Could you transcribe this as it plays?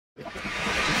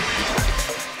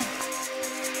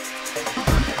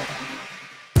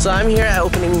So I'm here at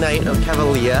opening night of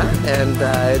Cavalia, and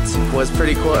it was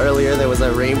pretty cool earlier. There was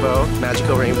a rainbow,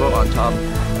 magical rainbow on top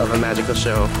of a magical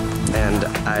show, and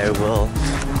I will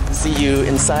see you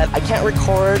inside. I can't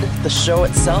record the show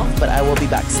itself, but I will be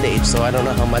backstage, so I don't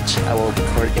know how much I will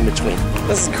record in between.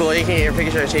 This is cool. You can get your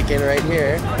picture taken right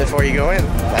here before you go in.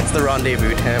 That's the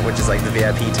rendezvous tent, which is like the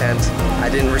VIP tent. I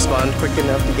didn't respond quick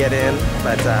enough to get in,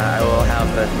 but I will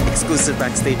have the exclusive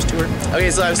backstage tour.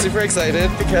 Okay, so I'm super excited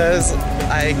because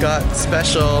I got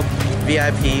special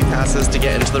VIP passes to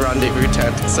get into the rendezvous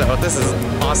tent, so this is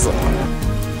awesome.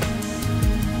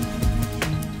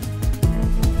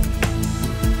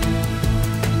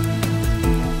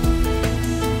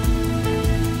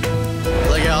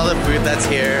 Look at all the food that's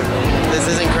here. This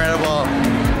is incredible.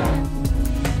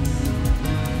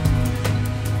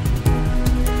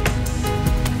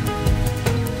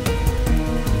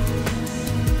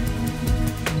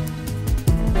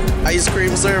 Ice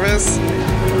cream service.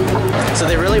 So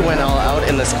they really went all out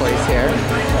in this place here.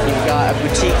 You've got a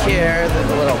boutique here,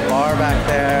 there's a little bar back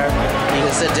there. You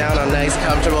can sit down on nice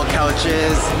comfortable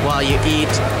couches while you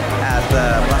eat at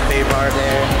the buffet bar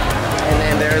there. And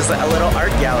then there's a little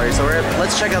art gallery, so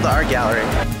let's check out the art gallery.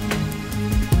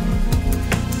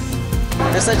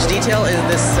 There's such detail in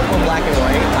this simple black and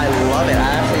white. I love it.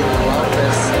 I actually love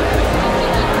this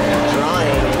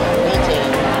drawing, painting.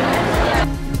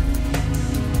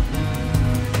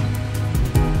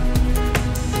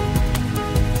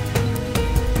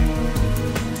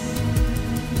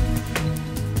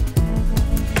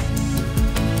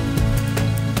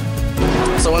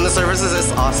 So when the service is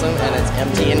this awesome and it's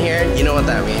empty in here, you know what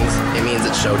that means. It means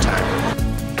it's showtime.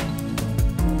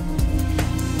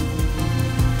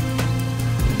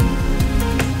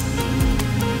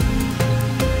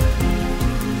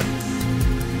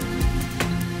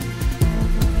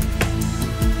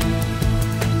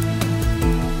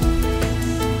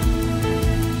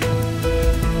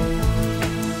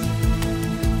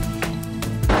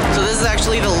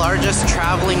 Actually the largest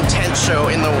traveling tent show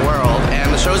in the world,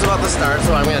 and the show's about to start,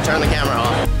 so I'm going to turn the camera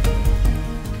off.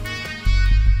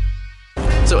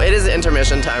 So it is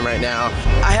intermission time right now.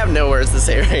 I have no words to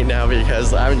say right now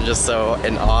because I'm just so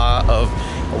in awe of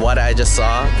what I just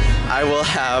saw. I will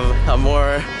have a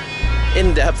more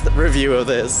in-depth review of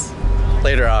this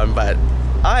later on, but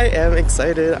I am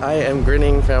excited. I am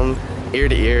grinning from ear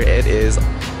to ear. It is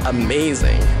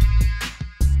amazing.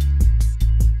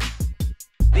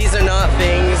 These are not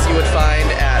things you would find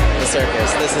at the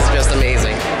circus. This is just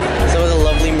amazing. Some of the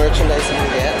lovely merchandise you can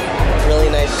get. Really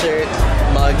nice shirt,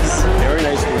 mugs. Very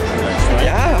nice merchandise, right?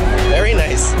 Yeah, very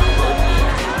nice.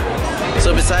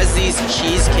 So besides these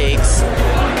cheesecakes,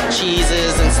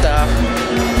 cheeses and stuff,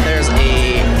 there's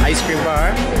a ice cream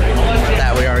bar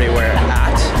that we already were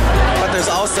at. But there's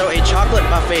also a chocolate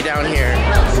buffet down here.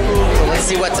 So let's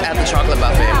see what's at the chocolate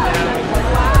buffet.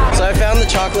 So I found the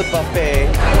chocolate buffet.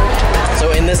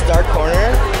 So in this dark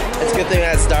corner, it's a good thing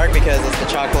that it's dark because it's the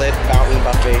chocolate fountain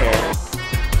buffet here.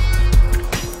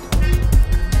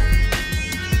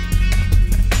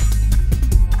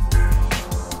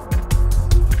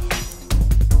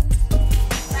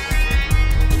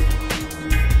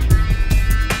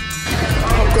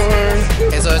 Popcorn.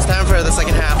 Okay, so it's time for the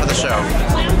second half of the show.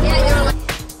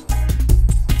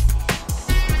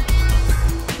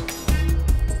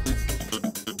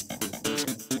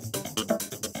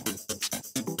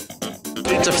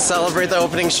 To celebrate the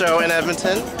opening show in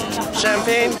Edmonton.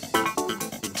 Champagne.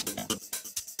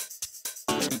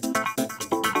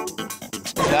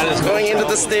 That is going into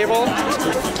the stable.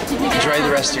 Enjoy the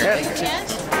rest of your night.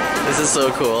 This is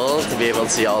so cool to be able to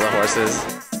see all the horses.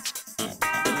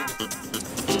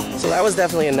 So that was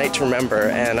definitely a night to remember,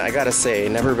 and I gotta say,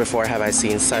 never before have I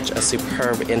seen such a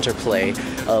superb interplay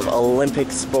of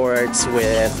Olympic sports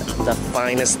with the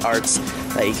finest arts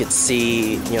that you could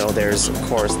see. You know, there's of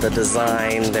course the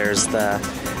design, there's the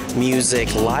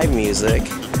music, live music,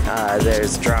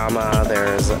 there's drama,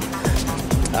 there's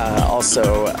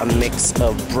also a mix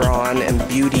of brawn and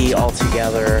beauty all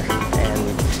together,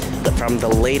 and from the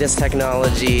latest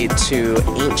technology to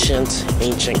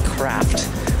ancient craft.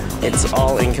 It's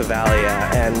all in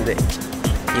Cavalia, and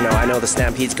you know, I know the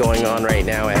Stampede's going on right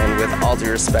now, and with all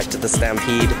due respect to the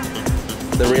Stampede,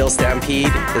 the real Stampede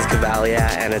is Cavalia,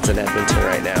 and it's in Edmonton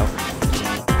right now.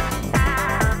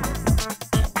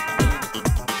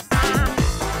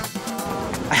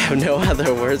 I have no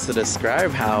other words to describe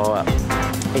how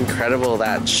incredible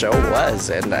that show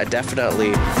was, and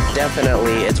definitely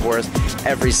it's worth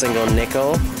every single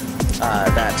nickel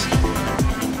that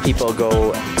people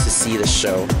go to see the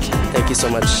show. Thank you so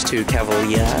much to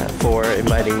Cavalia for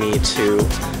inviting me to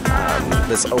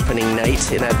this opening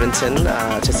night in Edmonton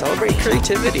to celebrate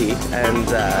creativity and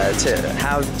to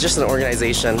have just an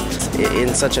organization in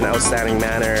such an outstanding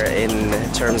manner in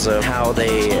terms of how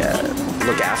they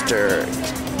look after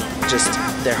just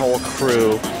their whole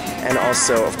crew. And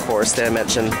also, of course, did I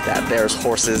mention that there's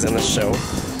horses in the show?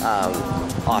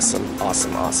 Awesome,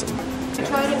 awesome, awesome. I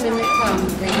try to mimic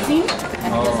grazing,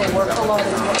 and because they work a lot.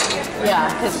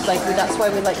 Yeah, because like that's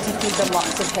why we like to feed them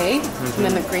lots of hay to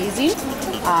mimic grazing,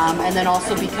 and then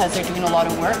also because they're doing a lot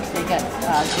of work, they get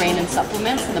grain and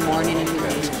supplements in the morning and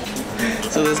evening.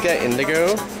 So this guy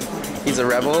Indigo, he's a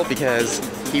rebel because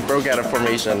he broke out of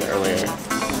formation earlier.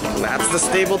 And that's the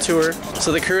stable tour.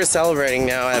 So the crew is celebrating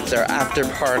now at their after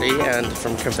party, and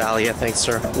from Cavalia, thanks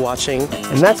for watching.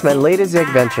 And that's my latest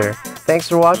YEGventure. Thanks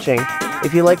for watching.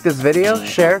 If you like this video,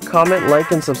 share, comment, like,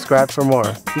 and subscribe for more.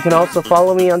 You can also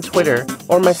follow me on Twitter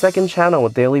or my second channel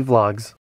with daily vlogs.